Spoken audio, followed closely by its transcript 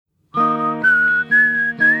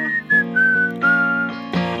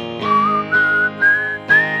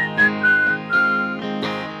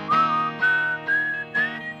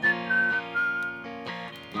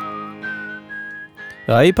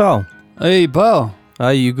Hey, pal. Hey, pal. How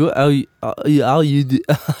you good? How you do?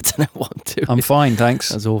 I don't know what I'm doing. I'm fine, thanks.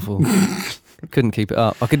 That's awful. Couldn't keep it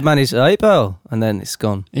up. I could manage, hey, pal, and then it's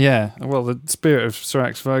gone. Yeah, well, the spirit of Sir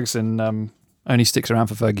Alex Ferguson only sticks around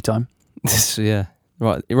for Fergie time. Yeah,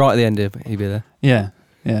 right at the end, he'll be there. Yeah.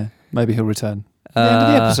 Maybe he'll return. At the end of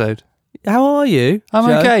the episode. How are you? I'm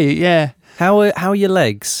Joe? okay, yeah. How are your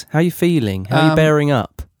legs? How are you feeling? How are you bearing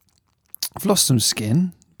up? I've lost some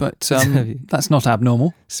skin, but that's not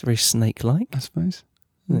abnormal. It's very snake-like, I suppose.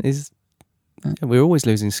 It is. We're always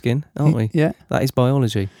losing skin, aren't we? Yeah. That is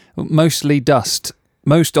biology. Mostly dust.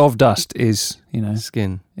 Most of dust is,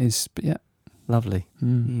 Skin. Yeah. Lovely.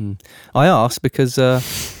 I asked because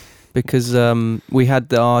we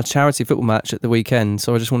had our charity football match at the weekend,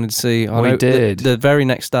 so I just wanted to see. We did. The very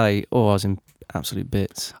next day, I was in absolute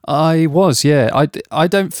bits. I was, yeah. I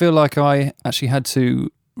don't feel like I actually had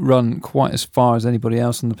to run quite as far as anybody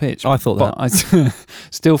else on the pitch. I thought but I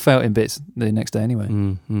still felt in bits the next day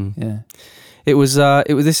anyway. Yeah. It was.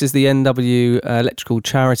 This is the NW electrical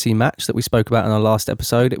charity match that we spoke about in our last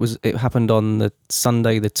episode. It happened on the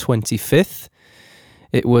Sunday, the 25th.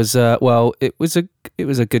 It was it was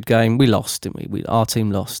a good game. We lost, didn't we? Our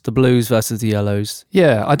team lost. The Blues versus the Yellows.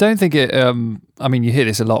 Yeah, I don't think it. I mean, you hear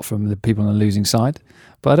this a lot from the people on the losing side,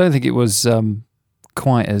 but I don't think it was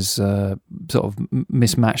quite as sort of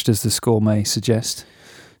mismatched as the score may suggest.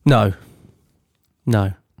 No.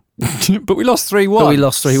 But we lost 3-1. But we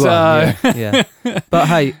lost 3-1. So... Yeah. But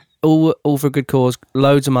hey, all for a good cause.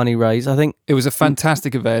 Loads of money raised. I think it was a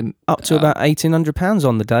fantastic event. Up to about £1,800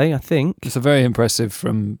 on the day, I think. It's a very impressive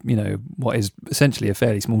from what is essentially a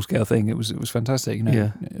fairly small scale thing. It was fantastic.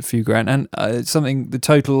 A few grand, and something. The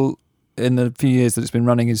total in the few years that it's been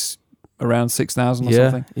running is around 6,000 or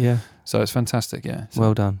something. Yeah. So it's fantastic. Yeah. So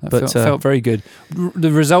well done. But felt very good.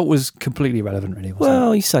 The result was completely irrelevant, really.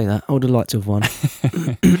 Well, you say that. I would have liked to have won.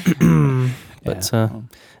 But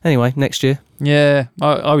anyway, next year. Yeah,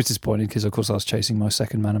 I was disappointed because, of course, I was chasing my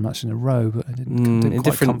second man of match in a row, but I didn't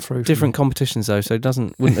quite come through. Different competitions, though, so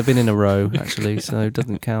wouldn't have been in a row, actually, so it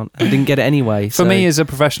doesn't count. I didn't get it anyway. For me, as a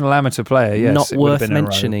professional amateur player, yes, not it would have worth been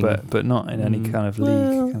mentioning. In a row, but not in any kind of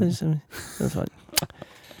league. That's fine.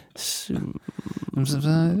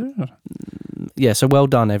 Yeah, so well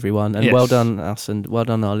done, everyone, and well done us, and well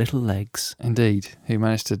done our little legs. Indeed, who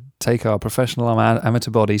managed to take our professional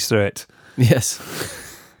amateur bodies through it. Yes.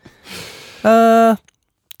 Shall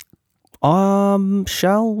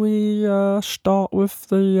we start with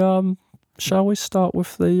the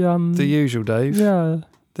the usual, Dave? Yeah.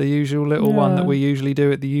 The usual little one that we usually do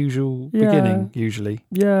at the usual beginning, usually.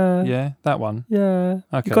 Yeah. Yeah, that one. Yeah.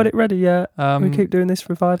 Okay. You got it ready yet? We keep doing this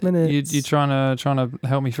for 5 minutes. You trying to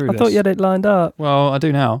help me through this? I thought you had it lined up. Well, I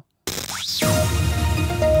do now.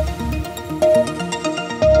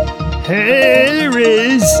 Here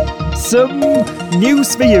is some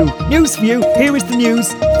news for you. News for you. Here is the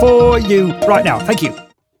news for you right now. Thank you.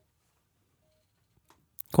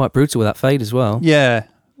 Quite brutal with that fade as well. Yeah.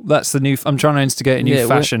 That's the new. I'm trying to instigate a new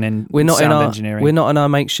fashion in sound engineering. We're not in our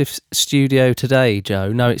makeshift studio today,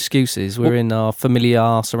 Joe. No excuses. We're in our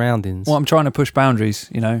familiar surroundings. Well, I'm trying to push boundaries.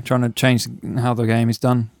 Trying to change how the game is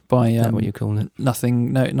done by. Is that what you call it?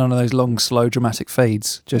 None of those long, slow, dramatic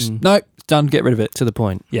fades. Just no, it's done. Get rid of it. To the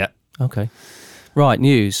point. Yeah. Okay. Right.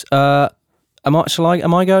 News. Am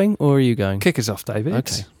I going or are you going? Kick us off, David.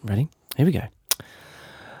 Okay. Ready? Here we go.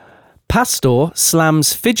 Pastor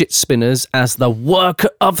slams fidget spinners as the work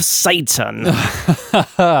of Satan.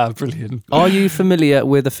 Brilliant. Are you familiar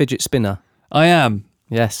with a fidget spinner? I am.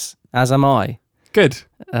 Yes, as am I. Good.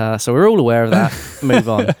 So we're all aware of that. Move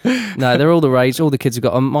on. No, they're all the rage. All the kids have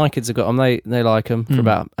got them. My kids have got them. They like them for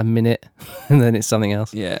about a minute, and then it's something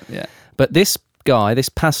else. Yeah. But this guy, this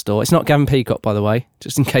pastor, it's not Gavin Peacock, by the way,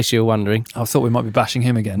 just in case you were wondering. I thought we might be bashing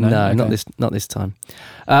him again. No, okay. not this time.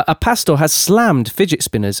 A pastor has slammed fidget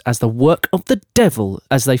spinners as the work of the devil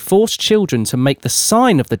as they force children to make the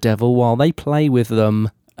sign of the devil while they play with them.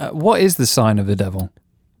 What is the sign of the devil?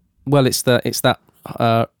 Well, it's that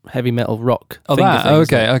heavy metal rock. Oh, that?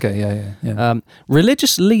 Thing, okay, yeah.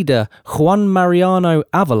 Religious leader Juan Mariano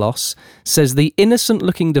Avalos says the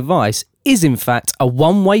innocent-looking device is in fact a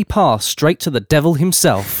one-way pass straight to the devil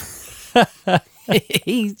himself.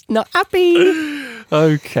 He's not happy.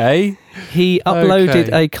 Okay. He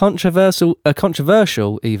uploaded a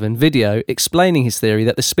controversial even video explaining his theory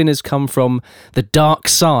that the spinners come from the dark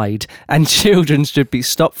side and children should be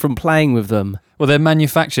stopped from playing with them. Well, they're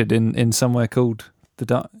manufactured in somewhere called the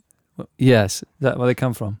dark. Yes. Is that where they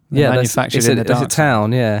come from? They're manufactured in the dark. It's a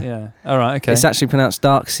town, yeah. Yeah. All right, okay. It's actually pronounced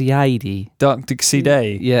Dark Seide. Dark Dixie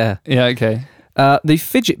Day. Yeah. Yeah, okay. The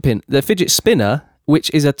fidget spinner which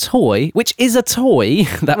is a toy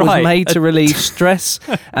that was Right. made to relieve stress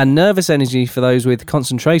and nervous energy for those with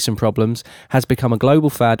concentration problems, has become a global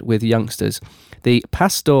fad with youngsters. The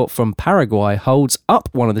pastor from Paraguay holds up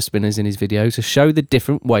one of the spinners in his video to show the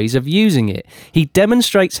different ways of using it. He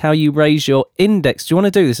demonstrates how you raise your index. Do you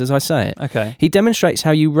want to do this as I say it? Okay. He demonstrates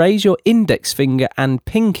how you raise your index finger and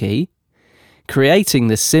pinky, creating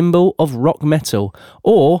the symbol of rock metal,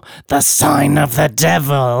 or the sign of the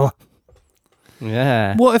devil.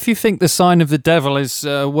 Yeah. What if you think the sign of the devil is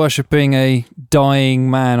worshipping a dying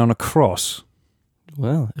man on a cross?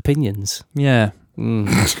 Well, opinions. Yeah.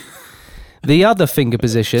 The other finger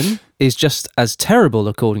position is just as terrible,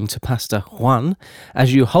 according to Pastor Juan,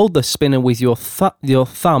 as you hold the spinner with your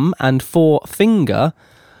thumb and forefinger,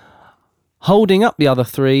 holding up the other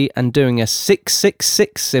three and doing a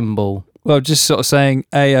 666 symbol. Well, just sort of saying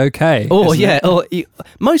A-OK. Or isn't it? or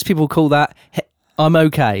most people call that I'm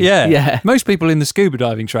okay. Yeah. Yeah. Most people in the scuba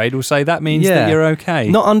diving trade will say that means Yeah. that you're okay.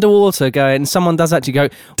 Not underwater going, and someone does actually go,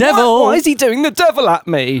 Devil! Why is he doing the devil at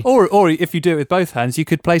me? Or if you do it with both hands, you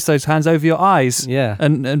could place those hands over your eyes. Yeah.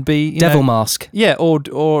 And be you Devil know, mask. Yeah. Or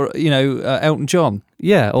Elton John.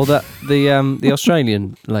 Yeah, or the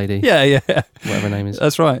Australian lady. Yeah. Whatever her name is.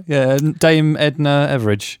 That's right. Yeah. Dame Edna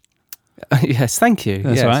Everage. Yes, thank you.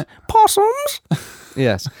 That's yes. right. Possums.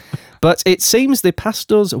 Yes. But it seems the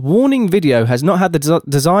pastor's warning video has not had the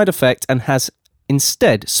desired effect and has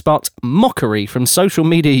instead sparked mockery from social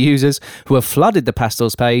media users who have flooded the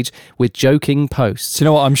pastor's page with joking posts. Do you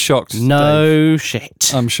know what? I'm shocked. No Dave.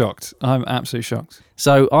 shit. I'm shocked. I'm absolutely shocked.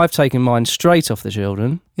 So I've taken mine straight off the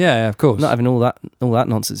children. Yeah, of course. Not having all that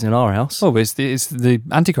nonsense in our house. Oh, it's the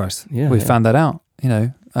Antichrist. Yeah, we yeah. found that out. You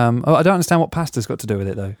know. I don't understand what pastor's got to do with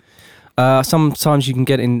it though. Sometimes you can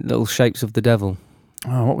get in little shapes of the devil.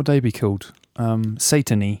 Oh, what would they be called?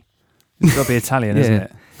 Satani. It's got to be Italian, isn't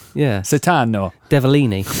it? Yeah. Satano.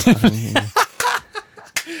 Devilini.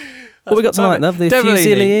 What we got tonight, love? The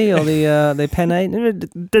Devilini. Fusilier or the Penne?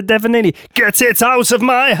 The Devilini. Get it out of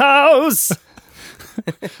my house!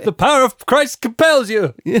 The power of Christ compels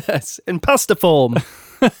you. Yes, in pasta form.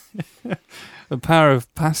 The power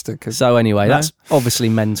of pasta. So anyway, No? that's obviously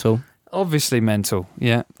mental. Obviously mental.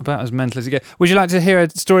 Yeah, about as mental as you get. Would you like to hear a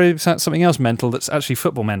story about something else mental that's actually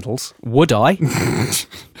football mentals? Would I?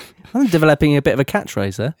 I'm developing a bit of a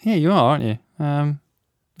catchphrase there. Yeah, you are, aren't you?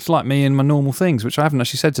 It's like me and my normal things, which I haven't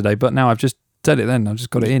actually said today, but now I've just said it then. I've just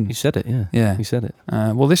got it in. You said it, yeah. Yeah. You said it.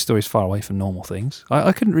 Well, this story's far away from normal things.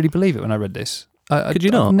 I couldn't really believe it when I read this. Could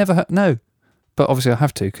you not? I've never heard... No. But obviously I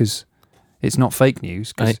have to, because it's not fake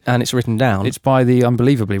news. 'cause And it's written down. it's by the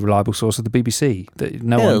unbelievably reliable source of the BBC that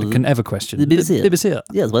no one can ever question. the BBC. BBC.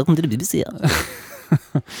 Yes, welcome to the BBC.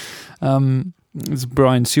 It's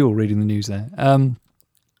Brian Sewell reading the news there.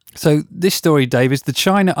 So this story, Dave, is the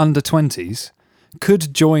China under-20s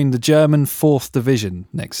could join the German 4th Division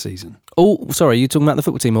next season. Sorry, you're talking about the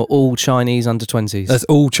football team or all Chinese under-20s? That's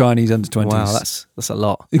all Chinese under-20s. Wow, that's a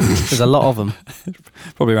lot. There's a lot of them.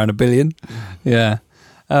 Probably around 1 billion. Yeah.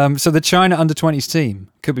 So the China under-20s team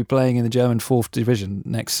could be playing in the German 4th Division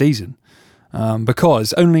next season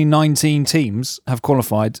because only 19 teams have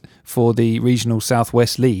qualified for the Regional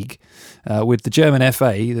Southwest League with the German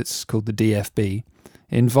FA, that's called the DFB,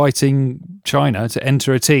 inviting China to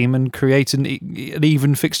enter a team and create an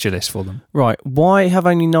even fixture list for them. Right. Why have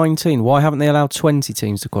only 19? Why haven't they allowed 20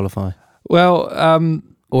 teams to qualify? Well,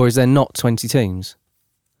 Or is there not 20 teams?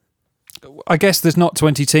 I guess there's not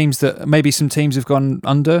 20 teams that maybe some teams have gone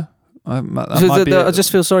under. I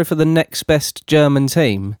just feel sorry for the next best German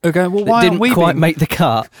team. Okay, well, That why didn't aren't we quite being- make the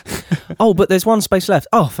cut. Oh, but there's one space left.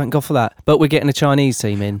 Oh, thank God for that. But we're getting a Chinese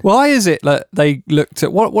team in. Why is it that they looked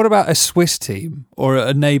at what about a Swiss team or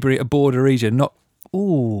a neighbouring, a border region? Not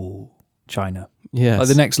China. Yes. Like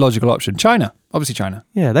the next logical option, China. Obviously, China.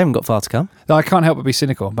 Yeah, they haven't got far to come. Now, I can't help but be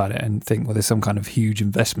cynical about it and think, well, there's some kind of huge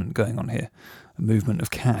investment going on here, a movement of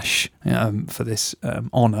cash for this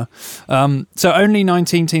honour. So only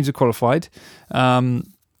 19 teams have qualified.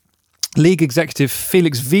 League executive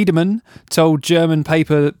Felix Wiedemann told German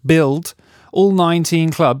paper Bild all 19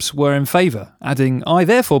 clubs were in favour, adding, I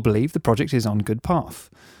therefore believe the project is on good path.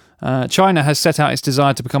 China has set out its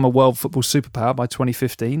desire to become a world football superpower by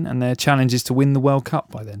 2015, and their challenge is to win the World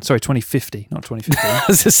Cup by then. Sorry, 2050, not 2015. I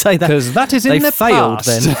was to say that Because that is in they the failed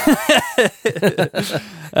past.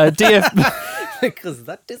 then. DF... Because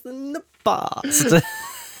that is in the past.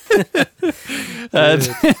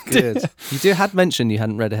 Good. You had mentioned you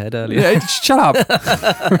hadn't read ahead earlier. Yeah, shut up.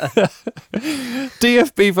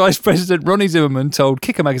 DFB Vice President Ronnie Zimmerman told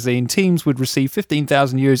Kicker magazine teams would receive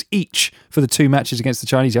 €15,000 each for the 2 matches against the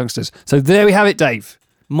Chinese youngsters. So there we have it, Dave.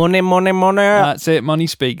 Money, money, money. That's it. Money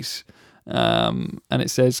speaks. and it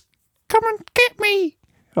says, "Come and get me,"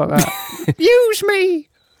 like that. Use me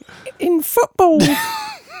In football,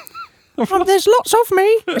 there's lots of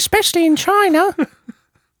me, especially in China.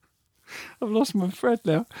 I've lost my thread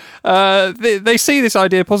now. They see this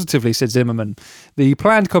idea positively, said Zimmerman. The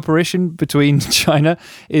planned cooperation between China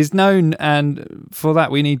is known, and for that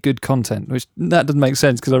we need good content, which that doesn't make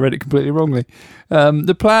sense because I read it completely wrongly.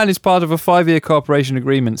 The plan is part of a 5-year cooperation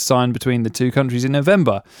agreement signed between the two countries in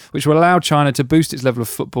November, which will allow China to boost its level of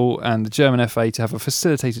football and the German FA to have a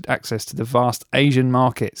facilitated access to the vast Asian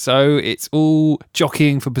market. So it's all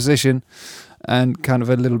jockeying for position and kind of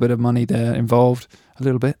a little bit of money there involved. A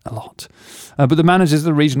little bit, a lot. But the managers of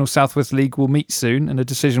the Regional Southwest League will meet soon, and a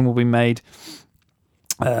decision will be made,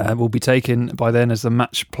 will be taken by then as the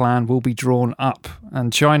match plan will be drawn up.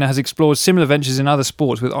 And China has explored similar ventures in other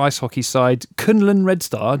sports, with ice hockey side Kunlun Red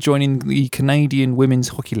Star joining the Canadian Women's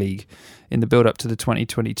Hockey League in the build-up to the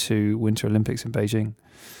 2022 Winter Olympics in Beijing.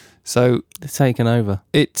 So They're taking over.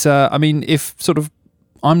 I mean, if sort of,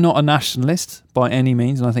 I'm not a nationalist by any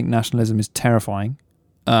means, and I think nationalism is terrifying,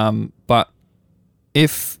 but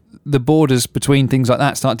if the borders between things like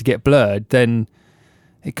that start to get blurred, then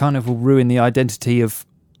it kind of will ruin the identity of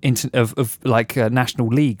national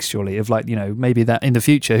leagues, surely. Of like, you know, maybe that in the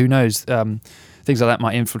future, who knows, things like that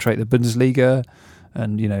might infiltrate the Bundesliga,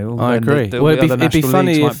 and you know, I agree. The Well, other it'd be national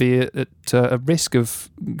funny leagues might be at a risk of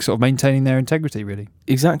sort of maintaining their integrity, really.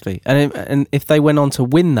 Exactly. And if they went on to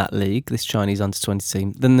win that league, this Chinese under-20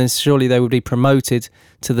 team, then surely they would be promoted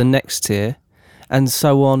to the next tier, and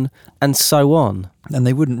so on and so on. And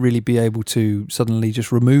they wouldn't really be able to suddenly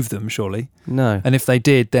just remove them, surely. No. And if they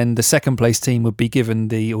did, then the second place team would be given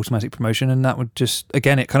the automatic promotion, and that would just,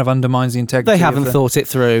 again, it kind of undermines the integrity. They haven't thought it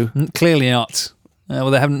through. Clearly not.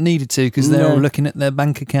 Well, they haven't needed to, because they're all looking at their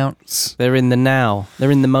bank accounts. They're in the now.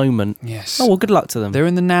 They're in the moment. Yes. Oh, well, good luck to them. They're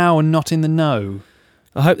in the now and not in the no.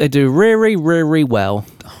 I hope they do really, really well.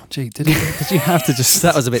 Oh, gee, did you have to just...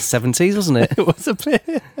 That was a bit 70s, wasn't it? It was a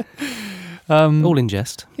bit... All in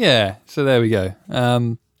jest. Yeah, so there we go.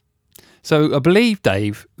 So I believe,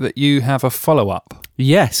 Dave, that you have a follow-up.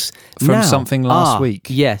 Yes. From something last week.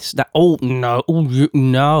 Yes. No.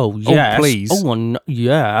 No. Yes. please. No,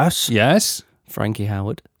 yes. Yes? Frankie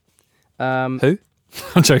Howard. Who?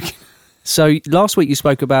 I'm joking. So last week you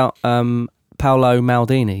spoke about Paolo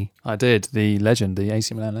Maldini. I did. The legend, the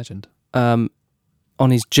AC Milan legend. On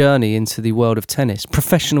his journey into the world of tennis,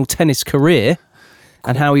 professional tennis career,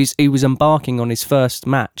 and how he was embarking on his first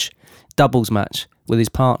match, doubles match, with his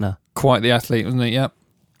partner. Quite the athlete, wasn't he? Yep.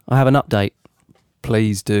 I have an update.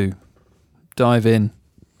 Please do. Dive in.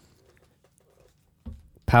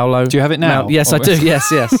 Paolo. Do you have it now? Yes, I do. Yes.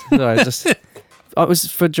 Sorry, it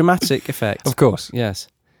was for dramatic effect. Of course. Yes.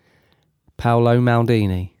 Paolo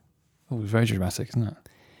Maldini. Oh, it was very dramatic, isn't it?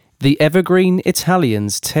 The evergreen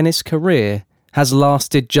Italian's tennis career has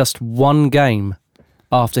lasted just one game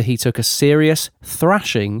after he took a serious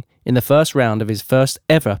thrashing in the first round of his first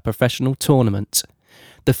ever professional tournament.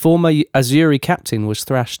 The former Azzurri captain was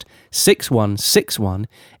thrashed 6-1, 6-1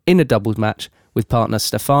 in a doubles match with partner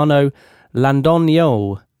Stefano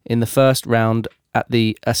Landogno in the first round at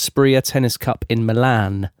the Aspria Tennis Cup in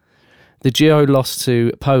Milan. The duo lost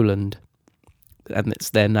to Poland, and it's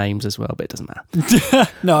their names as well, but it doesn't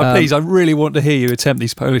matter. No, please, I really want to hear you attempt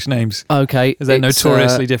these Polish names. Okay. Because they're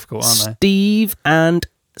notoriously difficult, aren't they? Steve and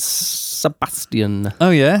Sebastian. Oh,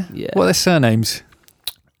 yeah? Yeah. What are their surnames?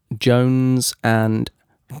 Jones and...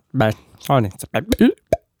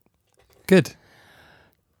 Good.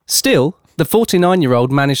 Still, the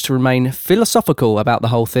 49-year-old managed to remain philosophical about the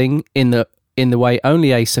whole thing in the way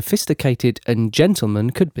only a sophisticated and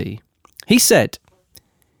gentleman could be. He said,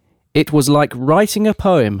 "It was like writing a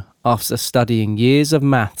poem after studying years of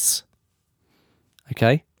maths."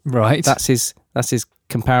 Okay? Right. That's his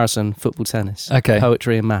comparison, football, tennis. Okay.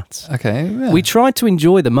 Poetry and maths. Okay. Yeah. We tried to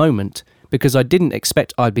enjoy the moment because I didn't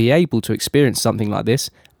expect I'd be able to experience something like this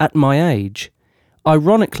at my age.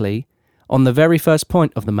 Ironically, on the very first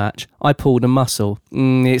point of the match, I pulled a muscle.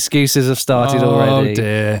 The excuses have started already. Oh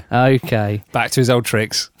dear. Okay. Back to his old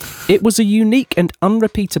tricks. It was a unique and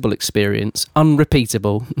unrepeatable experience.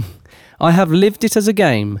 Unrepeatable. I have lived it as a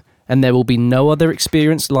game, and there will be no other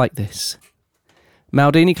experience like this.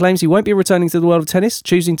 Maldini claims he won't be returning to the world of tennis,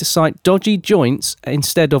 choosing to cite dodgy joints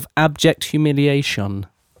instead of abject humiliation.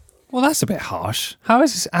 Well, that's a bit harsh. How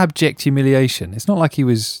is this abject humiliation? It's not like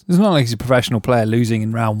he's a professional player losing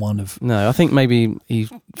in round one of... No, I think maybe he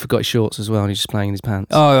forgot his shorts as well and he's just playing in his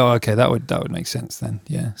pants. Oh, okay, that would make sense then,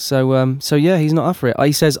 yeah. So yeah, he's not up for it.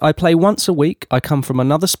 He says, "I play once a week. I come from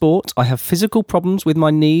another sport. I have physical problems with my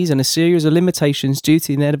knees and a series of limitations due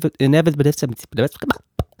to inevitability."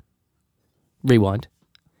 Rewind.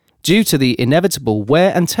 Due to the inevitable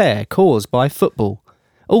wear and tear caused by football.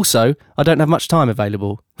 Also, I don't have much time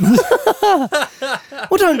available. Well,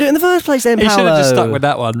 don't do it in the first place then, Paolo. He should have just stuck with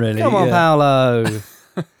that one, really. Come on, Paolo.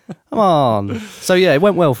 Come on. So, yeah, it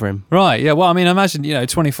went well for him. Right, yeah. Well, I mean, imagine,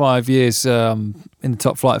 25 years in the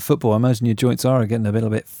top flight of football. I imagine your joints are getting a little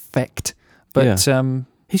bit fecked. But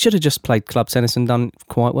he should have just played club tennis and done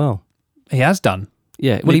quite well. He has done.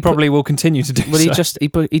 Yeah. Well, he probably will continue to do well, so.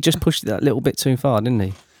 he just pushed it that little bit too far, didn't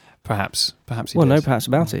he? Perhaps he did. Well, no, perhaps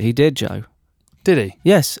about it. He did, Joe. Did he?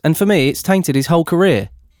 Yes, and for me, it's tainted his whole career.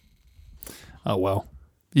 Oh, well.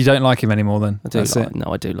 You don't like him anymore then? I do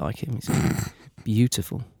I do like him. He's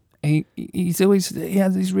beautiful. He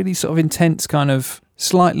has these really sort of intense kind of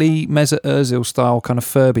slightly Mesut Ozil style kind of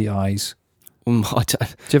Furby eyes. I don't, do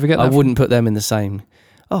you ever get that? I wouldn't put them in the same.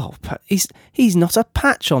 Oh, he's not a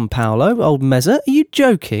patch on Paolo, old Mesut. Are you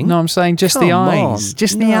joking? No, I'm saying just the eyes.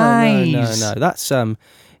 Just the eyes. No. That's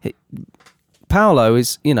Paolo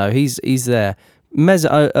is, he's there.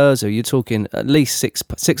 Mesut Ozil, you're talking at least 6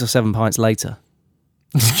 or 7 pints later.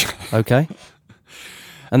 Okay,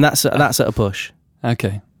 and that's at a push.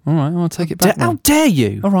 Okay, all right, I'll take it back. How dare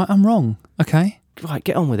you? All right, I'm wrong. Okay, right,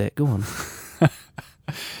 get on with it. Go on.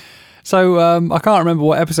 So I can't remember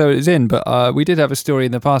what episode it's in, but we did have a story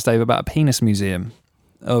in the past, Dave, about a penis museum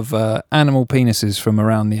of animal penises from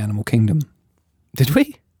around the animal kingdom. Did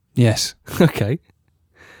we? Yes. Okay.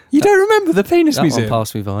 You don't remember the penis that museum? One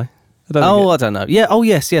passed me by. I don't know. Yeah. Oh,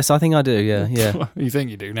 yes. I think I do. Yeah. You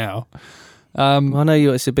think you do now? I know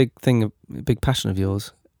it's a big thing, a big passion of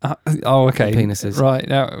yours. Okay. Penises. Right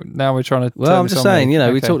now we're trying to. Well, I'm just saying.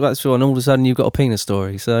 Okay. We talked about this before, and all of a sudden you've got a penis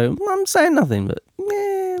story. So I'm saying nothing, but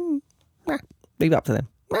leave it up to them.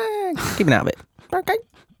 Keeping out of it. Okay.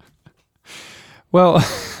 Well,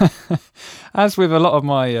 as with a lot of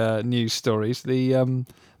my news stories, the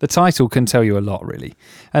title can tell you a lot, really.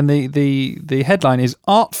 And the headline is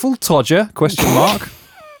 "Artful Todger?" ?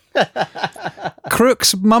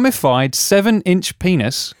 Crook's mummified 7-inch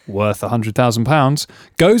penis, worth £100,000,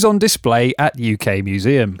 goes on display at UK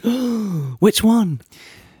museum. Which one?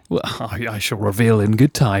 Well, I shall reveal in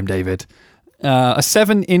good time, David. A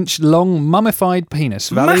 7-inch long mummified penis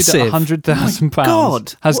valued at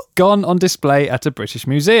 £100,000 has gone on display at a British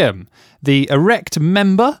museum. The erect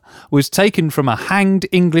member was taken from a hanged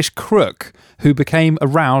English crook who became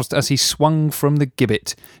aroused as he swung from the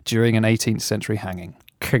gibbet during an 18th century hanging.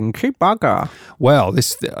 Kinky bugger. Well,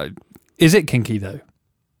 this is it kinky though?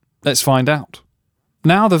 Let's find out.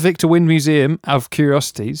 Now the Victor Wind Museum of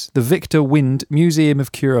Curiosities, the Victor Wind Museum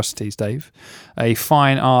of Curiosities, Dave, a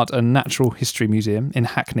fine art and natural history museum in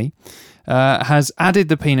Hackney, has added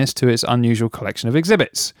the penis to its unusual collection of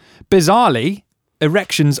exhibits. Bizarrely,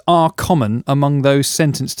 erections are common among those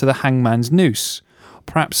sentenced to the hangman's noose.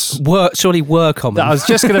 Perhaps surely were common. I was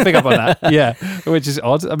just going to pick up on that. Yeah, which is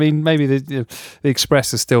odd. I mean, maybe the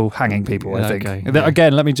Express is still hanging people. I think. Okay, yeah.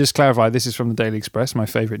 Again, let me just clarify. This is from the Daily Express, my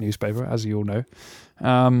favourite newspaper, as you all know.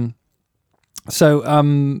 So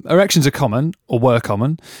erections are common, or were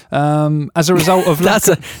common, as a result of that's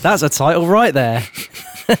a title right there.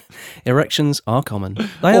 Erections are common.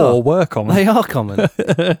 Were common. They are common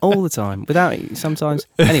all the time. Without sometimes.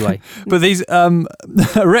 Anyway, but these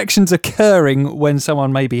erections occurring when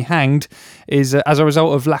someone may be hanged is as a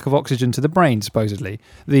result of lack of oxygen to the brain. Supposedly,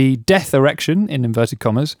 the death erection, in inverted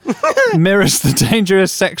commas, mirrors the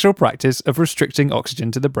dangerous sexual practice of restricting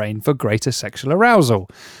oxygen to the brain for greater sexual arousal.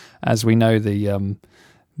 As we know, the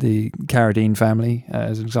Carradine family,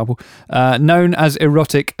 as an example, known as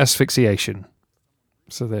erotic asphyxiation.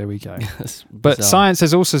 So there we go. But science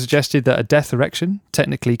has also suggested that a death erection,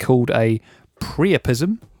 technically called a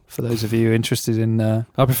priapism, for those of you interested in... I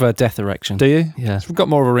prefer death erection. Do you? Yeah. It's got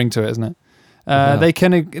more of a ring to it, isn't it? They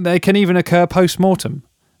can even occur post-mortem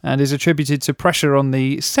and is attributed to pressure on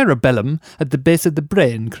the cerebellum at the base of the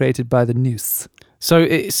brain created by the noose. So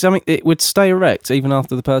it's something it would stay erect even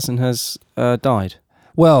after the person has died?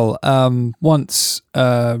 Well, once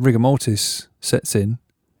rigor mortis sets in,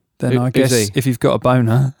 then I guess if you've got a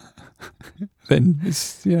boner, then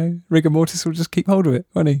it's, rigor mortis will just keep hold of it,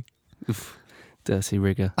 won't he? Oof, dirty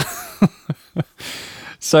rigor.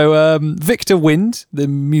 So Victor Wind, the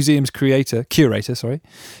museum's curator,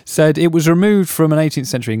 said it was removed from an 18th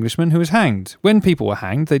century Englishman who was hanged. When people were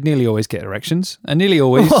hanged, they'd nearly always get erections and nearly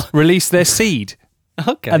always release their seed.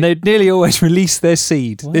 Okay. And they'd nearly always release their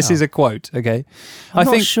seed. Wow. This is a quote, okay? I'm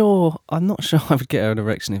not sure I would get an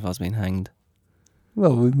erection if I was being hanged.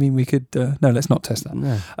 Well, I mean, we could... no, let's not test that.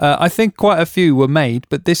 No. I think quite a few were made,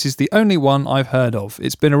 but this is the only one I've heard of.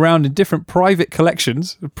 It's been around in different private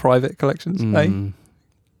collections. Private collections, eh?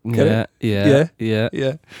 Get Yeah.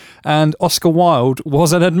 Yeah. And Oscar Wilde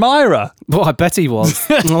was an admirer. Well, I bet he was.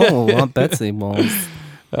 I bet he was.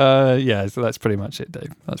 Yeah, so that's pretty much it,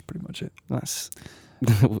 Dave. That's pretty much it. That's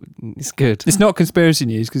it's good. It's not conspiracy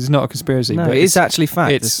news because it's not a conspiracy. No, but it is actually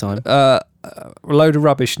fact it's this time. a load of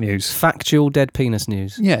rubbish news. Factual dead penis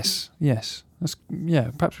news. Yes.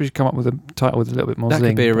 Perhaps we should come up with a title with a little bit more That zing.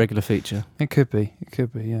 could be a regular feature. It could be.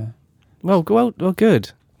 Yeah. Well,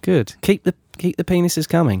 good. Keep the penises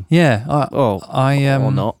coming. Yeah.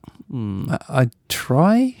 Or not. I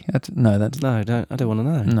try. No, that's No, don't. I don't want to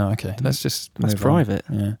know. no. Okay, let's just. That's move on. private.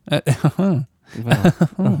 Yeah.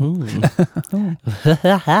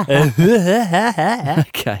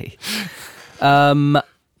 Okay.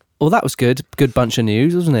 Well, that was good. Good bunch of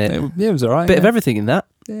news, wasn't it? It was all right. Bit of everything in that.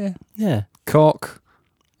 Yeah. Yeah. Cock.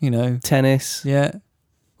 Tennis Yeah.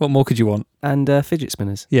 What more could you want? and fidget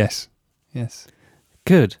spinners. Yes.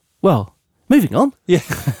 Good. Well, moving on. Yeah.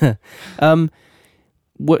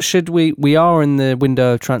 What should we are in the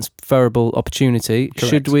window of transferable opportunity. Correct.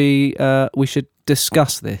 Should we should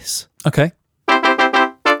discuss this. Okay.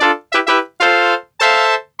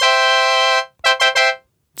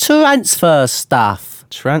 Transfer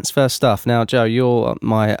stuff. Now, Joe, you're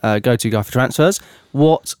my go-to guy for transfers.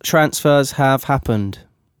 What transfers have happened?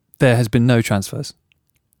 There has been no transfers.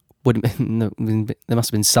 No, there must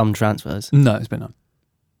have been some transfers. No, there's been none.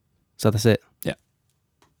 So that's it. Yeah.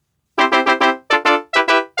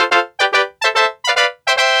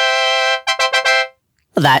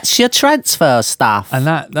 That's your transfer stuff. And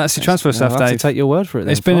that's the transfer stuff, I'll have to Dave. take your word for it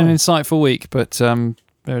then. It's been Fine. an insightful week, but there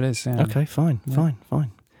it is. Yeah. Okay, fine.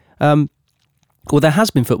 Well, there has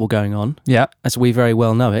been football going on, Yeah. as we very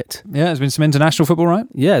well know it. Yeah, there's been some international football, right?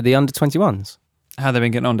 Yeah, the under-21s. How have they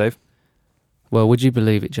been getting on, Dave? Well, would you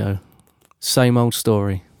believe it, Joe? Same old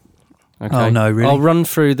story. Okay. Oh, no, really? I'll run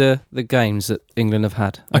through the games that England have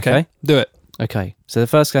had. Okay? Do it. Okay. So the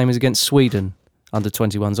first game is against Sweden,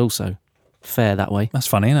 under-21s also. Fair that way. That's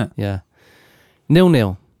funny, isn't it? Yeah.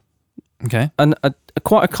 0-0. Okay. And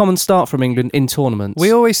quite a common start from England in tournaments.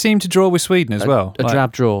 We always seem to draw with Sweden as well. A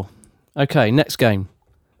drab draw. Okay, next game.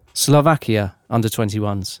 Slovakia,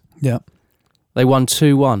 under-21s. Yeah. They won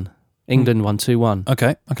 2-1. England won 2-1.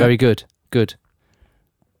 Okay. Very good. Good.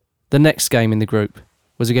 The next game in the group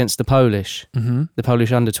was against the Polish. Mm-hmm. The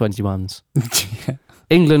Polish under-21s. Yeah.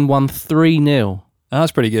 England won 3-0.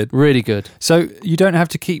 That's pretty good. Really good. So you don't have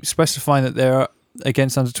to keep specifying that they're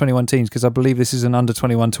against under-21 teams because I believe this is an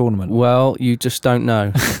under-21 tournament. Well, you just don't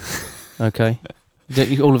know. Okay.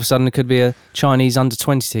 All of a sudden, there could be a Chinese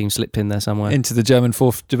under-20 team slipped in there somewhere. Into the German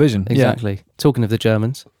 4th division. Exactly. Yeah. Talking of the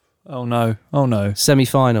Germans. Oh, no.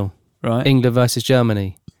 Semi-final. Right. England versus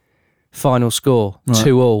Germany. Final score. Right.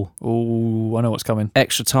 2-2. Oh, I know what's coming.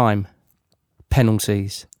 Extra time.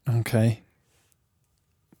 Penalties. Okay.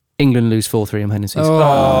 England lose 4-3 on penalties.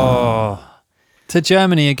 Oh. To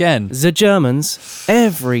Germany again. The Germans,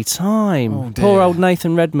 every time. Oh, dear. Poor old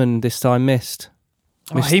Nathan Redmond this time missed.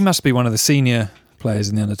 Oh, he must be one of the senior players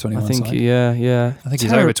in the under-21 I think, side. yeah. I think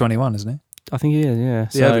he's over 21, isn't he? I think he is, yeah.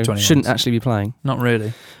 The over So 21s. shouldn't actually be playing. Not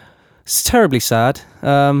really. It's terribly sad.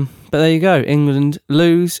 But there you go. England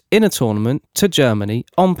lose in a tournament to Germany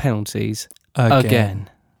on penalties again.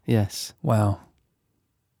 Yes. Wow.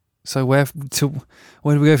 So where do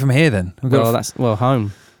we go from here then?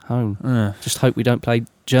 Home. Just hope we don't play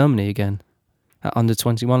Germany again at under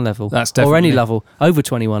 21 level. That's definitely, or any level over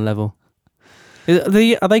 21 level. Are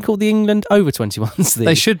they called the England over 21s?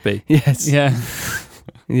 They should be. Yes. Yeah.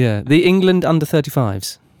 Yeah. The England under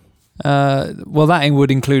 35s. Well, that would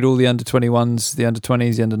include all the under 21s, the under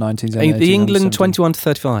 20s, the under 19s, and The England under 21 to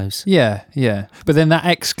 35s. Yeah. But then that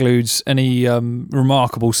excludes any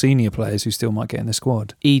remarkable senior players who still might get in the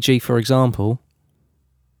squad. E.g., for example.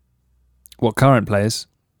 What current players?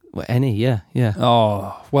 Well, any, yeah.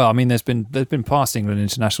 Oh, well, I mean, there's been past England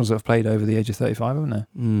internationals that have played over the age of 35, haven't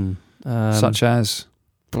there? Such as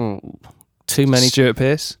too many. Stuart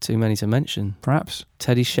Pearce, too many to mention. perhaps.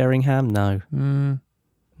 Teddy Sheringham, no.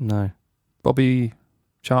 No. Bobby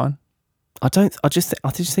Charlton. I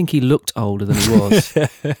just think he looked older than he was.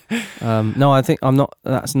 No, I think I'm not.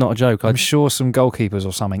 That's not a joke. I'm sure some goalkeepers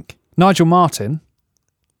or something. Nigel Martin.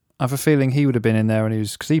 I have a feeling he would have been in there, and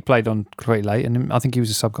because he played on quite late, and I think he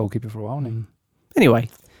was a sub goalkeeper for a while. Wasn't Anyway,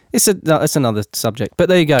 it's another subject. But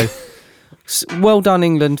there you go. Well done,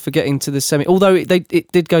 England, for getting to the semi. Although it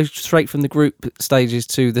did go straight from the group stages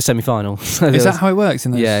to the semi-final. So he? Is that how it works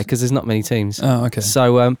in those? Yeah, because there's not many teams. Oh, okay.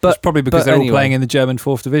 So, but it's probably because they're anyway, all playing in the German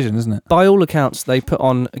 4th division, isn't it? by all accounts, they put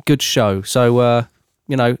on a good show. So,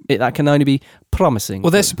 that can only be promising.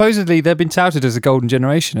 Well, they've been touted as a golden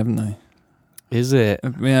generation, haven't they? Is it?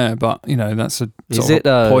 Yeah, but that's a Is sort it, of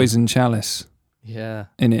though? poison chalice Yeah.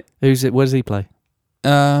 in it. Who's it? Where does he play?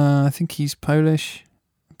 I think he's Polish.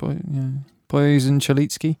 Poison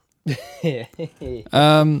Chalitsky.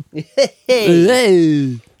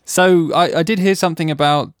 So I did hear something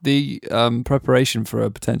about the preparation for a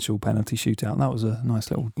potential penalty shootout. That was a nice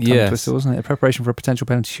little tongue twister, wasn't it? A preparation for a potential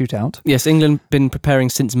penalty shootout. Yes, England been preparing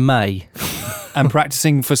since May. And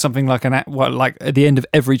practicing for something like like at the end of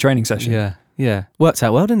every training session. Yeah. Worked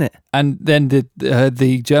out well, didn't it? And then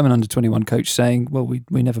the German under-21 coach saying, "Well,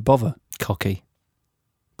 we never bother." Cocky.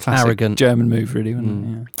 Classic arrogant German move, really. Wasn't it?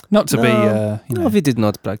 Yeah. Not to be, No, if he did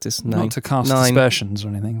not practice. No. not to cast aspersions or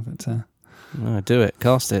anything, but no, do it.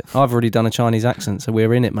 Cast it. I've already done a Chinese accent, so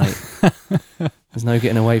we're in it, mate. There's no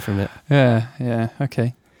getting away from it. yeah,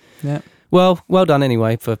 okay, yeah. Well done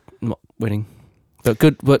anyway for not winning. But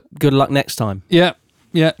good luck next time. Yeah.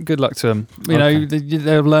 Good luck to them. You know,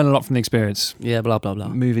 they'll learn a lot from the experience. Yeah, blah blah blah.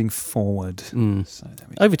 Moving forward. So there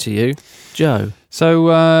we go. Over to you, Joe.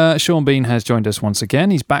 So Sean Bean has joined us once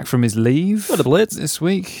again. He's back from his leave What a blitz. this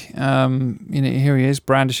week. Here he is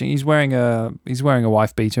brandishing. He's wearing a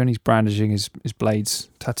wife beater and he's brandishing his Blades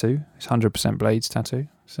tattoo. His 100% Blades tattoo.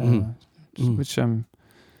 So which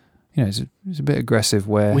is a bit aggressive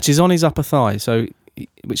wear. Which is on his upper thigh, so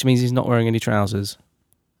which means he's not wearing any trousers.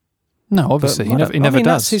 No, obviously he never does.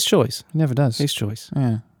 That's his choice. He never does. His choice.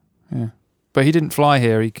 Yeah. But he didn't fly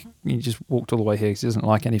here. He just walked all the way here because he doesn't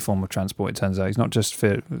like any form of transport, it turns out. He's not just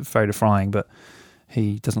afraid of flying, but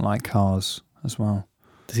he doesn't like cars as well.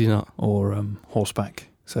 Does he not? Or horseback.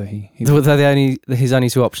 So he They're his only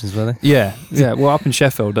two options, were they? Yeah. Well, up in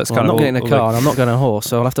Sheffield, that's I'm not getting a car and I'm not going to horse,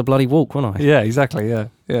 so I'll have to bloody walk, won't I? Yeah, exactly, yeah.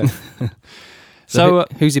 So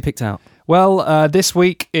who's he picked out? Well, this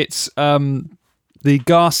week it's the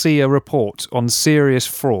Garcia report on serious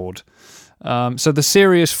fraud. So the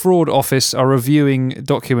Serious Fraud Office are reviewing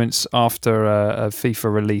documents after a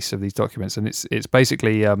FIFA release of these documents, and it's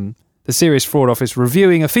basically the Serious Fraud Office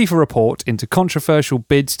reviewing a FIFA report into controversial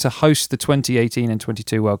bids to host the 2018 and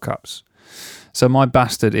 22 World Cups. So My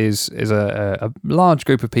Bastard is a large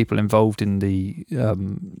group of people involved in the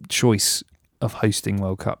choice of hosting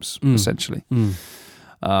World Cups, essentially.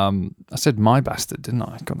 I said My Bastard, didn't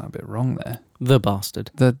I? I got that a bit wrong there. The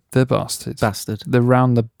bastard. The bastard. Bastard. The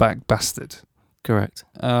round the back bastard. Correct.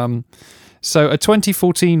 So a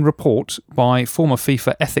 2014 report by former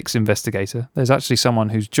FIFA ethics investigator. There's actually someone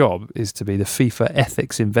whose job is to be the FIFA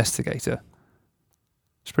ethics investigator.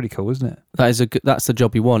 It's pretty cool, isn't it? That's the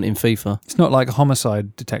job you want in FIFA. It's not like a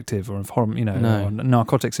homicide detective or or a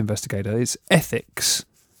narcotics investigator. It's ethics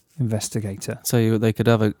investigator. So they could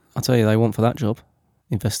have I'll tell you they want for that job,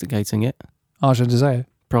 investigating it. Arjan Dezeo.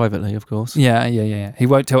 Privately, of course. Yeah. He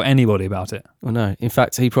won't tell anybody about it. Well, no. In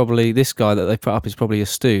fact, this guy that they put up is probably a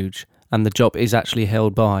stooge, and the job is actually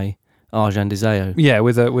held by Arjan Dezeo. Yeah,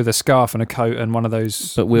 with a scarf and a coat and one of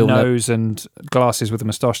those nose and glasses with the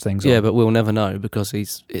moustache things on. Yeah, but we'll never know because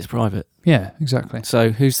it's private. Yeah, exactly.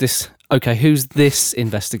 So who's this? Okay, who's this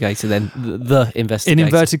investigator then? The investigator. In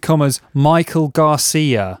inverted commas, Michael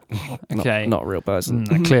Garcia. Okay, not a real person.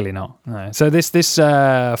 No, clearly not. No. So this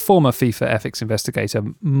former FIFA ethics investigator,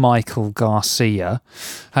 Michael Garcia,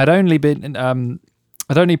 had only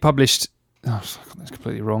published. Oh, that's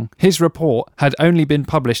completely wrong. His report had only been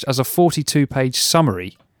published as a 42-page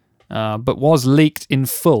summary, but was leaked in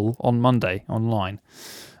full on Monday online.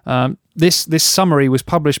 This summary was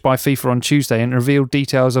published by FIFA on Tuesday and revealed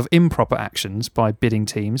details of improper actions by bidding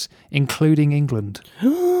teams, including England.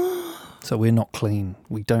 So we're not clean.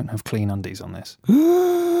 We don't have clean undies on this.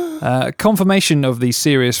 Confirmation of the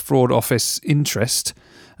Serious Fraud Office interest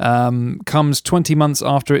comes 20 months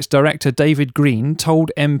after its director David Green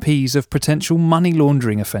told MPs of potential money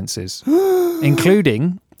laundering offences,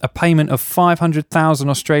 including a payment of 500,000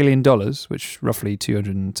 Australian dollars, which roughly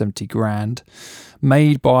 270 grand,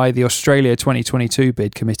 made by the Australia 2022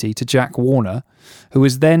 bid committee to Jack Warner, who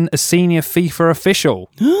was then a senior FIFA official.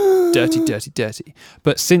 Dirty.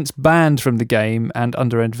 But since banned from the game and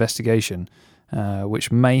under investigation,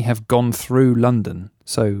 which may have gone through London.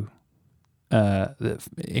 So the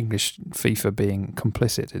English FIFA being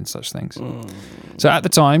complicit in such things. So at the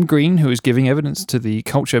time, Green, who was giving evidence to the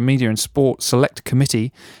Culture, Media and Sport Select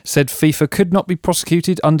Committee, said FIFA could not be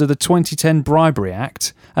prosecuted under the 2010 Bribery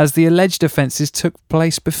Act as the alleged offences took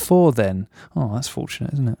place before then. Oh, that's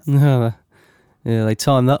fortunate, isn't it? Yeah, they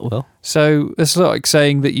timed that well. So it's like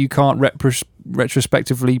saying that you can't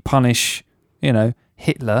retrospectively punish,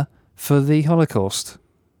 Hitler for the Holocaust.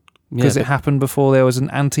 Because it happened before there was an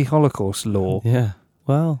anti-Holocaust law. Yeah,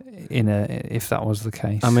 well, if that was the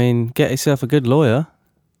case. I mean, get yourself a good lawyer.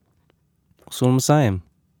 That's all I'm saying.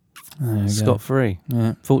 scot-free.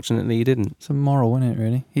 Yeah. Fortunately, he didn't. It's immoral, isn't it,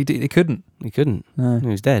 really? He couldn't. He couldn't. No. He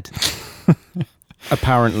was dead.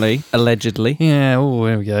 Apparently, allegedly. Yeah, oh,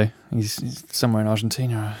 there we go. He's somewhere in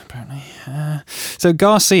Argentina, apparently. So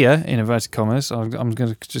Garcia, in inverted commas, I'm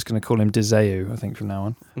just going to call him Deseu, I think, from now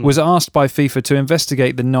on, was asked by FIFA to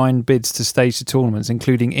investigate the 9 bids to stage the tournaments,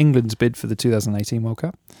 including England's bid for the 2018 World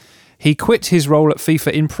Cup. He quit his role at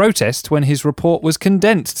FIFA in protest when his report was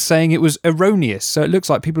condensed, saying it was erroneous. So it looks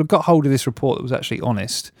like people have got hold of this report that was actually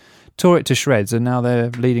honest, tore it to shreds, and now they're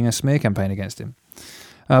leading a smear campaign against him.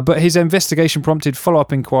 But his investigation prompted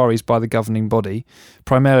follow-up inquiries by the governing body,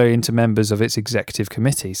 primarily into members of its executive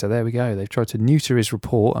committee. So there we go. They've tried to neuter his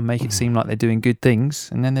report and make it seem like they're doing good things,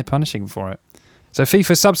 and then they're punishing him for it. So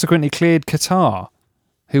FIFA subsequently cleared Qatar,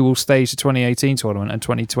 who will stage the 2018 tournament and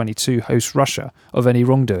 2022 host Russia, of any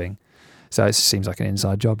wrongdoing. So it seems like an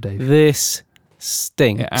inside job, Dave. This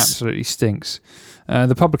stinks. It absolutely stinks.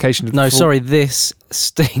 The publication of this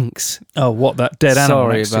stinks. Oh, what, that dead animal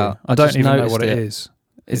Sorry next to about. it? I don't even know what it is.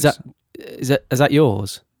 Is that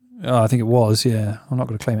yours? Oh, I think it was. Yeah, I'm not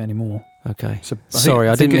going to claim it anymore. Okay. Sorry,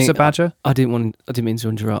 I didn't mean it's a badger. I didn't mean to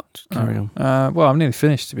interrupt. Carry on. Well, I'm nearly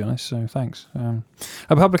finished, to be honest. So thanks.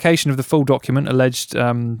 A publication of the full document alleged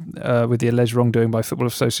with the alleged wrongdoing by Football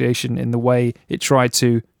Association in the way it tried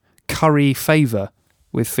to curry favour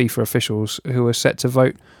with FIFA officials who are set to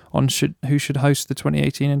vote on who should host the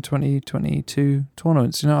 2018 and 2022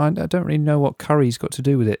 tournaments. You know, I don't really know what curry's got to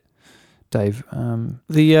do with it, Dave.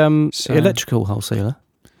 The electrical wholesaler.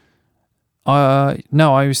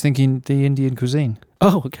 No, I was thinking the Indian cuisine.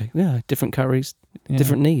 Oh, okay. Yeah, different curries,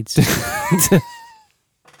 different needs.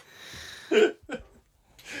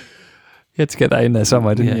 You had to get that in there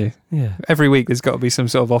somewhere, didn't you? Yeah. Every week there's got to be some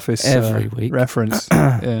sort of office week reference.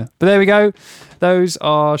 Yeah. But there we go. Those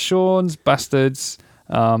are Sean's bastards.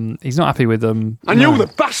 He's not happy with them. I knew the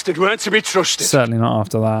bastard weren't to be trusted. Certainly not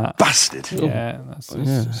after that. Bastard. Yeah. That's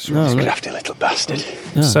Crafty little bastard.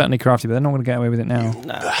 Yeah. Certainly crafty, but they're not going to get away with it now.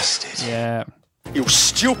 Bastard. Yeah. You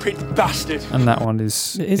stupid bastard. And that one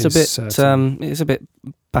is. It's a bit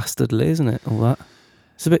bastardly, isn't it? All that.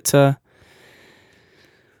 It's a bit.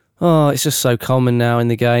 It's just so common now in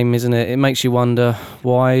the game, isn't it? It makes you wonder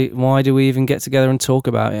why do we even get together and talk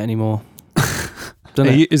about it anymore?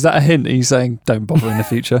 Is that a hint? Are you saying don't bother in the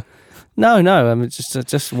future? No. I mean,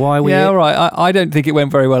 just why we. Yeah, all right. I don't think it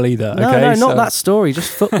went very well either. No, not that story.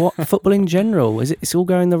 Just football in general. It's all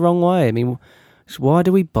going the wrong way. I mean, why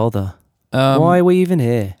do we bother? Why are we even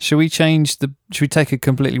here? Should we change should we take a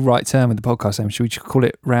completely right turn with the podcast name? Should we call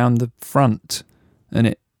it Round the Front? And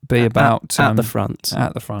it be about at the front.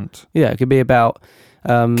 At the front. Yeah, it could be about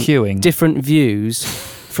queuing. Different views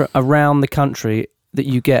for around the country that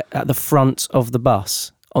you get at the front of the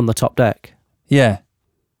bus on the top deck. Yeah.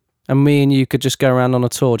 And me and you could just go around on a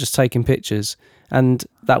tour just taking pictures, and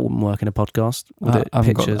that wouldn't work in a podcast, would it? I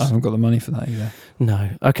haven't got the money for that either. No.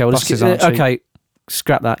 Okay, well,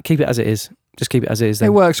 scrap that. Keep it as it is. Just keep it as it is then.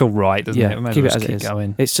 It works all right, doesn't it? Keep it as it is.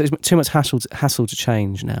 Going. It's too much hassle to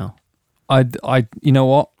change now. You know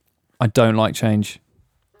what? I don't like change.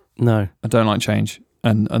 No. I don't like change.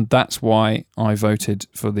 And that's why I voted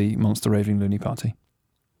for the Monster Raving Loony Party.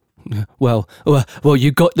 Well,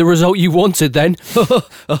 you got the result you wanted then.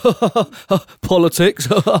 Politics.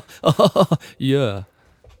 Yeah.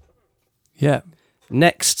 Yeah.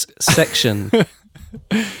 Next section.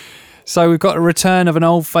 So we've got a return of an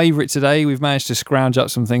old favourite today. We've managed to scrounge up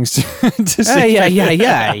some things to see.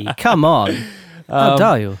 Hey, come on. How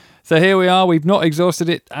dare you? So here we are. We've not exhausted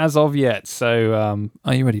it as of yet. So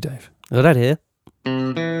are you ready, Dave? Right here.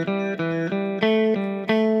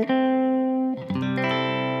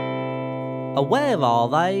 Where are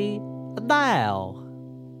they now?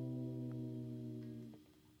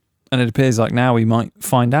 And it appears like now we might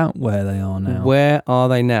find out where they are now. Where are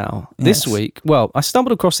they now? Yes. This week, well, I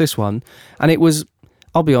stumbled across this one, and it was,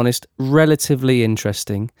 I'll be honest, relatively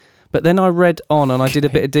interesting. But then I read on and I did a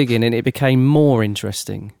bit of digging, and it became more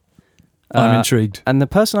interesting. I'm intrigued. And the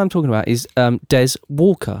person I'm talking about is Des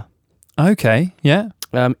Walker. Okay, yeah.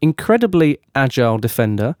 Incredibly agile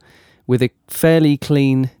defender with a fairly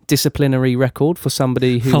clean disciplinary record for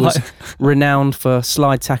somebody who was renowned for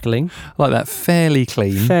slide tackling. I like that, fairly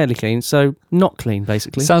clean. Fairly clean, so not clean,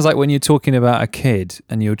 basically. Sounds like when you're talking about a kid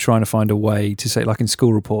and you're trying to find a way to say, like in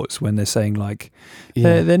school reports, when they're saying like,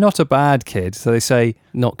 they're not a bad kid, so they say...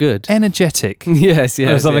 Not good. Energetic. Yes.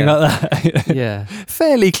 Or something like that. Yeah.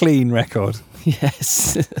 Fairly clean record.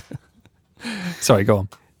 Yes. Sorry, go on.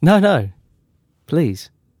 No. Please.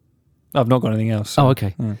 I've not got anything else. So. Oh,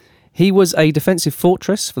 okay. Yeah. He was a defensive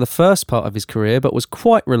fortress for the first part of his career, but was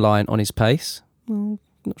quite reliant on his pace. Well,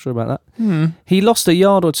 Not sure about that. He lost a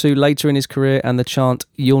yard or two later in his career, and the chant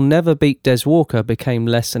 "You'll never beat Des Walker" became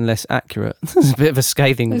less and less accurate. It's a bit of a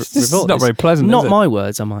scathing This revolt. is not very pleasant, Not is it? my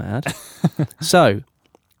words, I might add. So,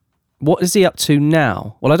 what is he up to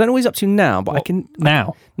now? Well, I don't know what he's up to now, but I can...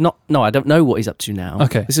 Now? No, I don't know what he's up to now.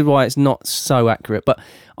 Okay. This is why it's not so accurate, but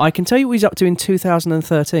I can tell you what he's up to in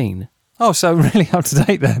 2013. Oh, so really up to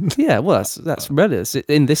date then? Yeah, well, that's relative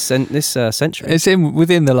in this century. It's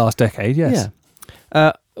within the last decade, yes.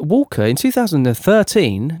 Yeah. Walker, in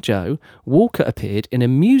 2013, Joe, Walker appeared in a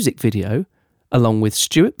music video along with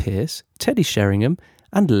Stuart Pearce, Teddy Sheringham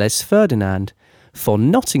and Les Ferdinand for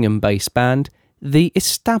Nottingham-based band The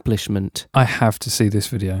Establishment, I have to see this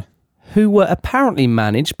video. who were apparently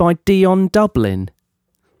managed by Dion Dublin.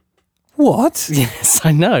 What? Yes,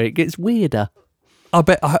 I know, it gets weirder.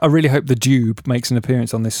 I really hope the Dube makes an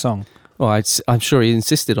appearance on this song. Well, I'm sure he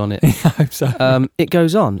insisted on it. I hope so. It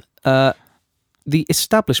goes on. The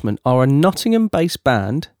Establishment are a Nottingham-based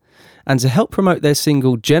band, and to help promote their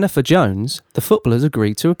single Jennifer Jones, the footballers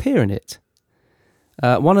agreed to appear in it.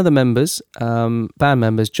 One of the members, band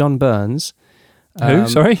members, John Burns. Who?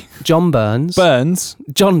 Sorry? John Burns. Burns?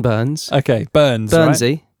 John Burns. Okay, Burns, Burnsy.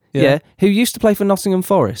 right? Yeah. Who used to play for Nottingham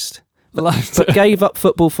Forest, But but gave up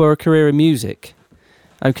football for a career in music.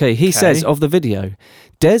 Okay, he says of the video,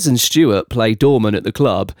 Des and Stuart play doorman at the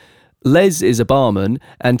club, Les is a barman,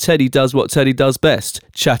 and Teddy does what Teddy does best,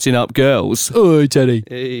 chatting up girls. Oi, Teddy.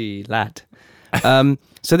 Hey, lad.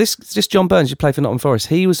 So this John Burns, who played for Nottingham Forest,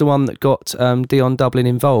 he was the one that got Dion Dublin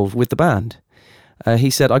involved with the band.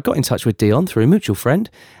 He said, I got in touch with Dion through a mutual friend,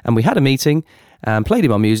 and we had a meeting and played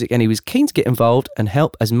him on music, and he was keen to get involved and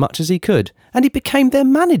help as much as he could. And he became their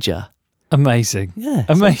manager. Amazing. Yeah.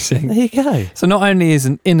 Amazing. There you go. So not only is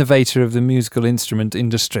an innovator of the musical instrument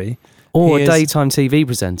industry, Or he a is- daytime TV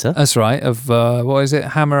presenter. That's right. Of what is it?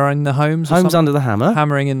 Hammer in the Homes. Or Homes something? Under the Hammer.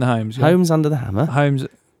 Hammering in the Homes. Yeah. Homes Under the Hammer. Homes.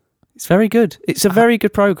 It's very good. It's a very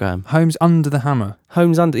good programme. Homes under the hammer.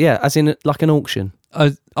 Homes Under, yeah, as in like an auction.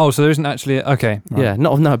 So there isn't actually okay. Right. Yeah,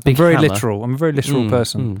 not a big I'm very hammer. literal. I'm a very literal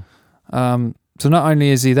person. So not only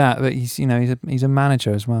is he that, but he's a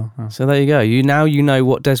manager as well. Oh. So there you go. You know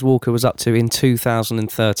what Des Walker was up to in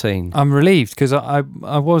 2013. I'm relieved because I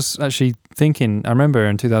was actually thinking. I remember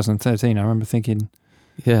in 2013. I remember thinking.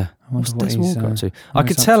 Yeah. I wonder What's what Des he's, Walker up to? what I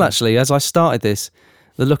could he's up tell to. actually as I started this,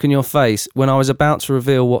 the look in your face when I was about to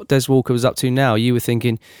reveal what Des Walker was up to now. You were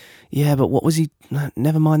thinking, yeah, but what was he? No,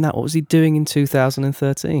 never mind that. What was he doing in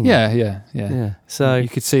 2013? Yeah. So you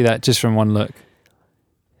could see that just from one look.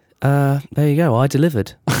 there you go. I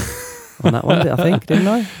delivered on that one, I think, didn't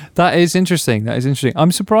I? That is interesting.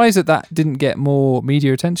 I'm surprised that didn't get more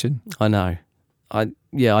media attention. I know.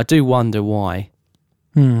 I do wonder why,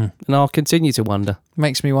 and I'll continue to wonder.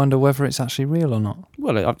 Makes me wonder whether it's actually real or not.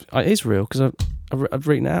 Well, it is real because I've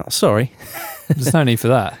written it out. Sorry, There's no need for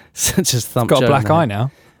that. just thump. Got a Joe black now. eye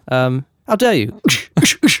now. How dare you?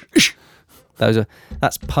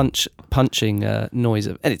 That's punching noise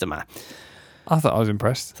of any matter. I thought I was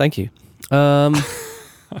impressed. Thank you. I'm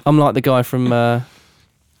like the guy from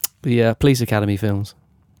the Police Academy films.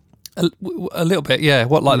 A little bit, yeah.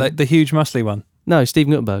 What, like the huge muscly one? No, Steve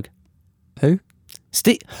Guttenberg. Who?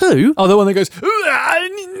 Who? Oh, the one that goes.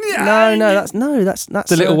 No, that's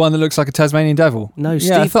the little one that looks like a Tasmanian devil. No,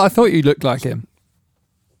 Yeah, Steve. I thought you looked like him.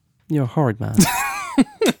 You're a horrid man.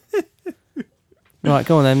 Right,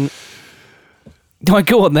 go on then. Right,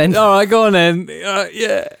 go on then. All right, go on then.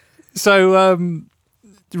 Yeah. So,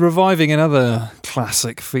 reviving another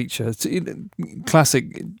classic feature.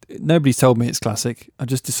 Classic. Nobody's told me it's classic. I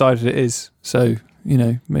just decided it is. So,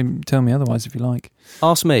 maybe tell me otherwise if you like.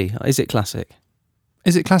 Ask me. Is it classic?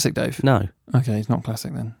 Is it classic, Dave? No. Okay, it's not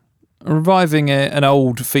classic then. Reviving an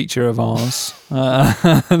old feature of ours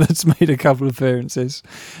that's made a couple of appearances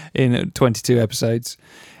in 22 episodes.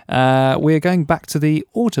 We're going back to the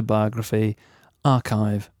autobiography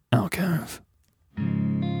archive alcove.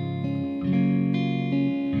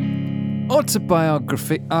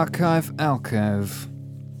 Autobiography archive alcove.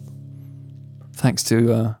 Thanks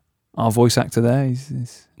to our voice actor there.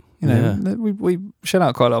 He's we shell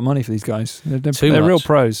out quite a lot of money for these guys. They're real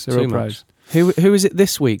pros. They're real pros. Who is it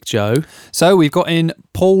this week, Joe? So we've got in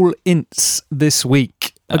Paul Ince this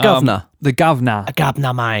week. A governor. The governor. A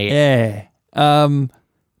governor, mate. Yeah.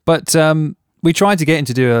 But we tried to get him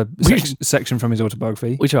to do a section from his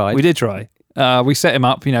autobiography. We tried. We did try. We set him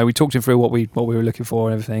up. We talked him through what we were looking for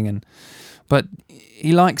and everything. But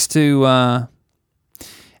he likes to.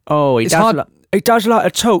 He does like to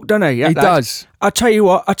talk, doesn't he? He does. I tell you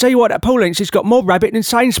what, that Paul Ince has got more rabbit than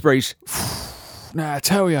Sainsbury's. Nah, I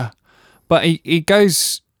tell you. But he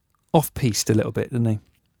goes off-piste a little bit, doesn't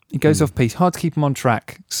he? He goes off piece. Hard to keep him on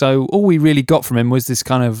track. So all we really got from him was this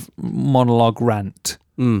kind of monologue rant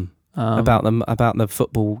about the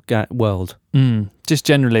football world. Just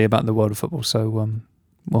generally about the world of football. So,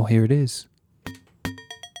 well, here it is.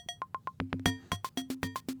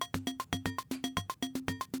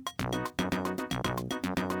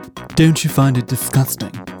 Don't you find it disgusting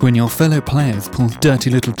when your fellow players pull dirty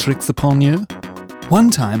little tricks upon you? One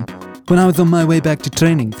time, when I was on my way back to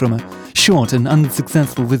training from a short and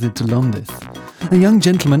unsuccessful visit to Londis, a young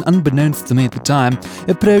gentleman, unbeknownst to me at the time,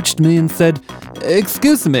 approached me and said,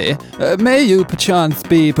 "Excuse me, may you perchance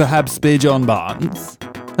perhaps be John Barnes?"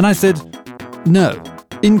 And I said, "No,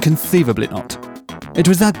 inconceivably not." It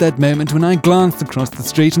was at that moment when I glanced across the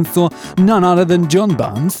street and saw none other than John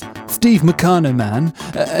Barnes, Steve McCarnaman,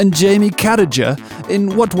 and Jamie Carragher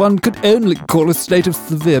in what one could only call a state of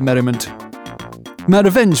severe merriment. My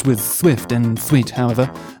revenge was swift and sweet, however,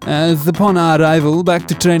 as upon our arrival back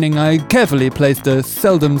to training I carefully placed a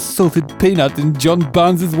seldom salted peanut in John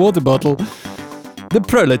Barnes's water bottle. The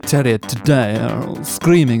proletariat today are all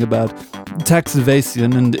screaming about tax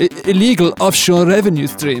evasion and illegal offshore revenue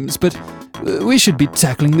streams, but we should be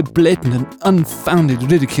tackling the blatant and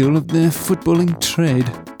unfounded ridicule of their footballing trade.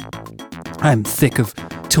 I'm sick of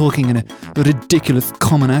talking in a ridiculous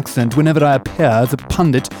common accent whenever I appear as a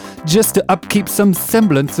pundit, just to upkeep some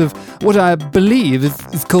semblance of what I believe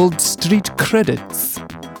is called street credits.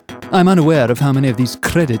 I'm unaware of how many of these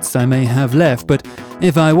credits I may have left, but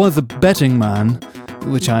if I was a betting man,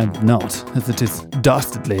 which I'm not, as it is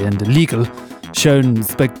dastardly and illegal, shown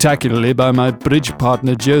spectacularly by my bridge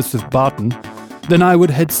partner Joseph Barton, then I would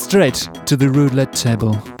head straight to the roulette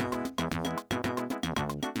table.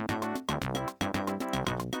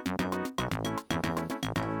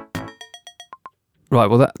 Right,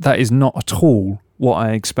 well, that is not at all what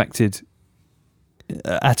I expected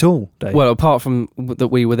at all, Dave. Well, apart from that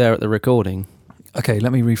we were there at the recording. Okay,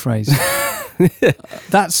 let me rephrase.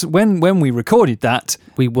 That's when we recorded that.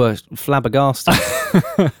 We were flabbergasted.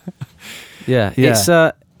 Yeah. It's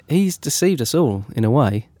he's deceived us all, in a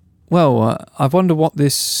way. Well, I wonder what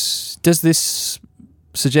does this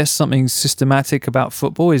suggest something systematic about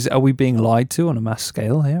football? Are we being lied to on a mass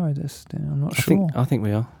scale here? I'm not sure. I think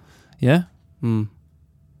we are. Yeah?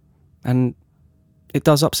 And it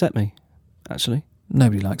does upset me, actually.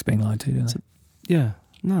 Nobody likes being lied to, do they? Yeah,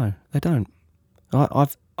 no, they don't.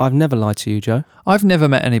 I've never lied to you, Joe. I've never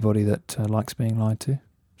met anybody that likes being lied to.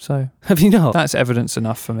 So have you not? That's evidence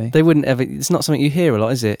enough for me. They wouldn't ever. It's not something you hear a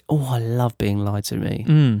lot, is it? Oh, I love being lied to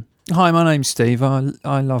me. Hi, my name's Steve.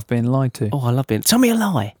 I love being lied to. Oh, I love being. Tell me a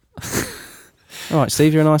lie. All right,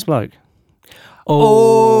 Steve, you're a nice bloke.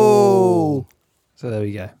 Oh. So there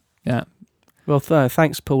we go. Yeah. Well,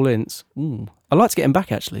 thanks, Paul Ince. I'd like to get him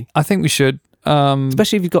back, actually. I think we should,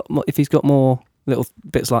 especially if he's got more little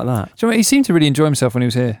bits like that. Do you know, he seemed to really enjoy himself when he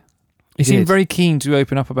was here. He seemed very keen to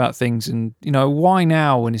open up about things, and why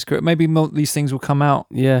now in his career? Maybe these things will come out.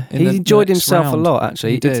 Yeah, he enjoyed himself a lot.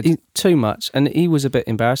 Actually, he did too much, and he was a bit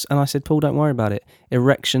embarrassed. And I said, Paul, don't worry about it.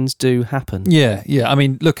 Erections do happen. Yeah. I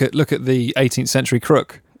mean, look at the 18th century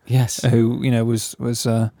crook. Yes, who was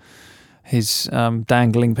his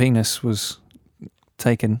dangling penis was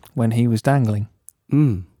taken when he was dangling.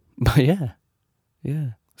 But yeah.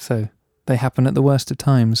 So they happen at the worst of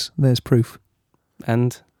times. There's proof.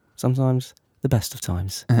 And sometimes the best of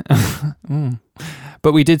times.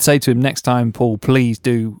 But we did say to him, next time, Paul, please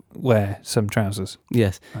do wear some trousers.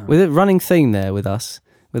 Yes. With a running theme there with us,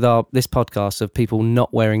 with this podcast of people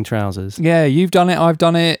not wearing trousers. Yeah, you've done it, I've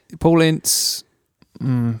done it. Paul Ince.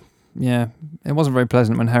 Yeah, it wasn't very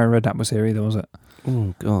pleasant when Harry Redknapp was here either, was it?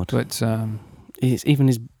 Oh, God. But even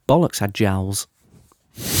his bollocks had jowls.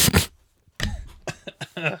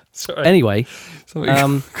 Sorry. Anyway,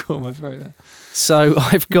 caught my throat there. So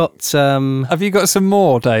I've got. Have you got some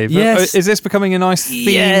more, Dave? Yes. Is this becoming a nice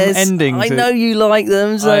theme ending? I know you like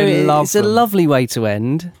them, so it's a lovely way to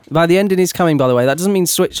end. By the ending is coming, by the way. That doesn't mean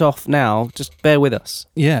switch off now. Just bear with us.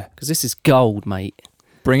 Yeah, because this is gold, mate.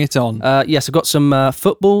 Bring it on. Yes, I've got some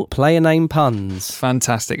football player name puns.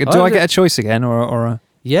 Fantastic. Do I get a choice again, or a?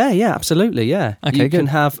 Yeah, absolutely, yeah. Okay, you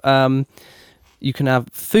can have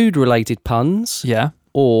food related puns. Yeah.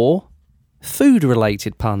 Or food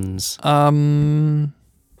related puns. Sorry,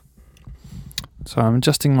 I'm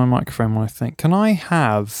adjusting my microphone when I think. Can I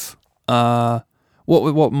have what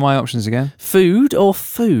are my options again? Food or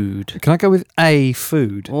food? Can I go with a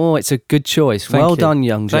food? Oh, it's a good choice. Well done,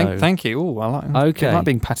 young Joe. Thank you. Oh, I like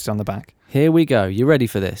being patted on the back. Here we go. You ready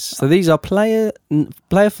for this? So these are player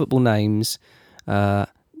football names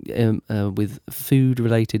with food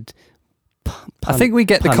related I think we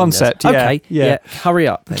get the concept. Okay. Yeah. Hurry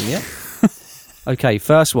up then, yeah. Okay,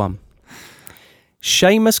 first one.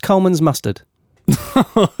 Seamus Coleman's mustard.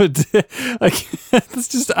 Oh, dear. That's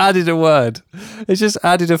just added a word. It's just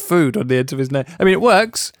added a food on the end of his name. I mean, it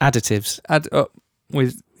works. Additives.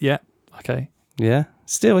 Okay. Yeah.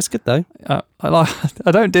 Still, it's good though.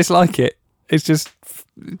 I don't dislike it. It's just,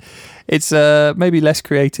 it's maybe less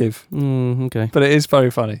creative, Okay. but it is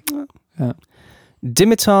very funny. Yeah.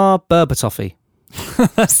 Dimitar Berbatov.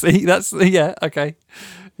 That's yeah. Okay.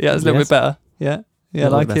 Yeah, it's a little bit better. Yeah. Yeah,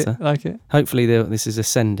 Little like bit it. better. Like it. Hopefully this is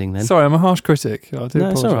ascending then. Sorry, I'm a harsh critic. I do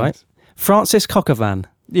No, it's all right. apologise. Francis Cockervan.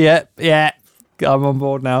 Yeah. I'm on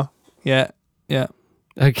board now. Yeah.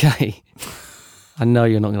 Okay. I know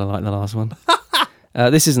you're not going to like the last one.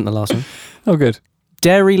 This isn't the last one. Oh, good.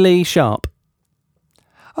 Derry Lee Sharp.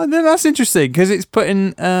 Oh, then that's interesting because it's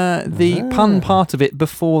putting the pun part of it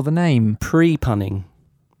before the name. Pre-punning.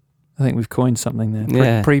 I think we've coined something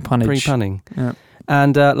there. Pre-punnage. Pre-punning. Yeah.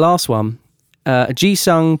 And last one.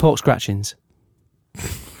 Ji-sung Pork Scratchings.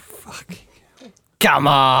 Fucking. Come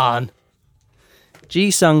on.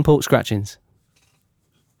 Ji-sung Pork Scratchings.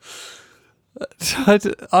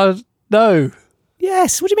 No.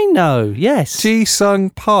 Yes. What do you mean no? Yes.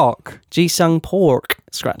 Ji-sung Park. Ji-sung Pork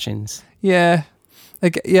Scratchings. Yeah.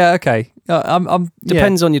 Okay. Yeah. Okay. I'm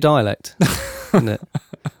Depends on your dialect, isn't it?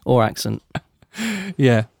 Or accent.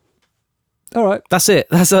 Yeah. All right. That's it.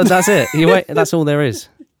 That's it. That's all there is.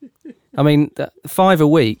 I mean, 5 a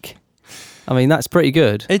week. I mean, that's pretty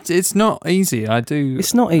good. It's not easy.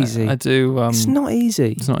 It's not easy. I do. It's not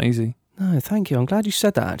easy. It's not easy. No, thank you. I'm glad you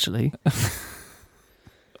said that, actually.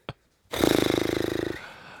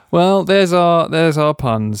 Well, there's our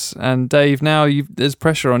puns, and Dave. Now there's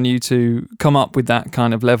pressure on you to come up with that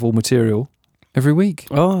kind of level material every week.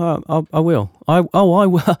 Oh, I will. I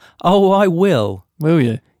will. Oh, I will. Will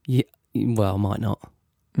you? Yeah. Well, I might not.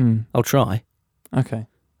 Mm. I'll try. Okay.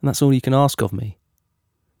 And that's all you can ask of me.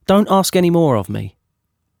 Don't ask any more of me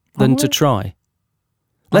than to try.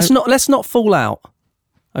 Let's not fall out.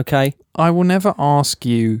 Okay. I will never ask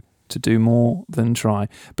you to do more than try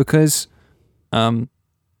because,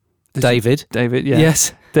 David. Yeah.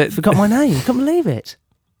 Yes. Forgot my name. Can't believe it.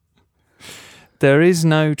 There is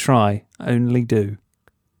no try, only do.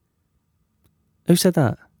 Who said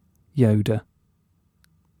that? Yoda.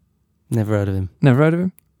 Never heard of him. Never heard of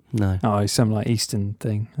him? No. Oh, he's some like Eastern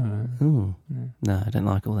thing. Ooh. No, I don't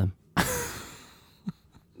like all them.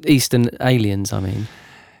 Eastern aliens, I mean.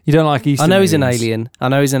 You don't like Eastern I know he's an aliens? alien. I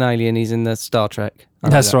know he's an alien. He's in the Star Trek.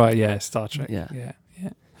 That's right, yeah, Star Trek. Yeah. Yeah.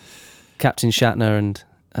 Captain Shatner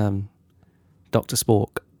and Dr.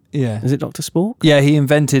 Spork. Yeah. Is it Dr. Spork? Yeah, he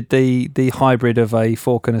invented the hybrid of a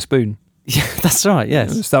fork and a spoon. Yeah, that's right,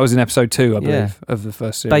 yes. That was in episode 2, I believe, of the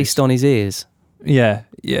first series. Based on his ears. Yeah.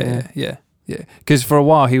 Because for a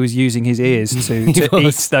while he was using his ears to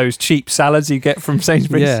eat those cheap salads you get from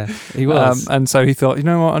Sainsbury's. Yeah, he was. And so he thought, you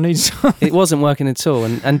know what, I need some. It wasn't working at all.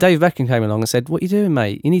 And Dave Beckham came along and said, what are you doing,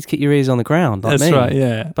 mate? You need to keep your ears on the ground, like That's me. right,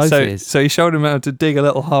 yeah. Both ears. So he showed him how to dig a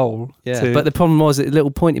little hole. Yeah, but the problem was that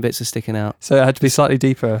little pointy bits are sticking out. So it had to be slightly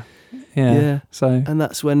deeper. Yeah. So And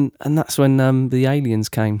that's when the aliens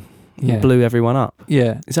came and blew everyone up.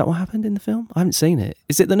 Yeah. Is that what happened in the film? I haven't seen it.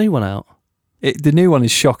 Is it the new one out? The new one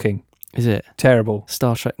is shocking. Is it? Terrible.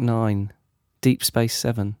 Star Trek 9, Deep Space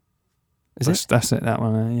 7. That's it, that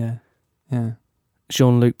one, yeah.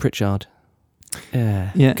 Jean-Luc Pritchard.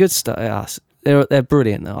 Yeah. Good stuff. They're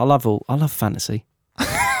brilliant though. I love fantasy.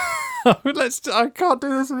 I can't do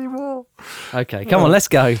this anymore. Okay, come on, let's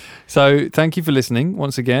go. So thank you for listening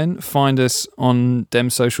once again. Find us on them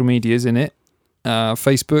social medias in it.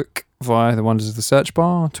 Facebook via the wonders of the search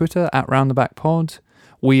bar, Twitter @RoundTheBackPod.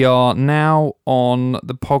 We are now on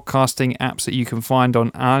the podcasting apps that you can find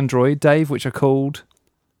on Android, Dave, which are called...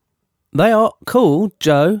 They are called,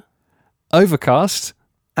 Joe. Overcast.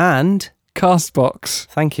 And... Castbox.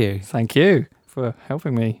 Thank you. Thank you for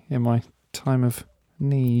helping me in my time of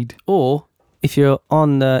need. Or, if you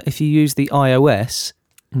use the iOS,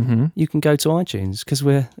 you can go to iTunes, because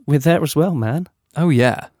we're there as well, man. Oh,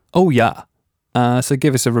 yeah. So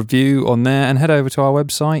give us a review on there and head over to our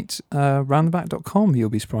website, roundtheback.com. You'll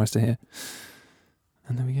be surprised to hear.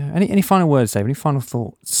 And there we go. Any final words, Dave? Any final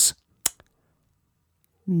thoughts?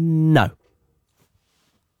 No.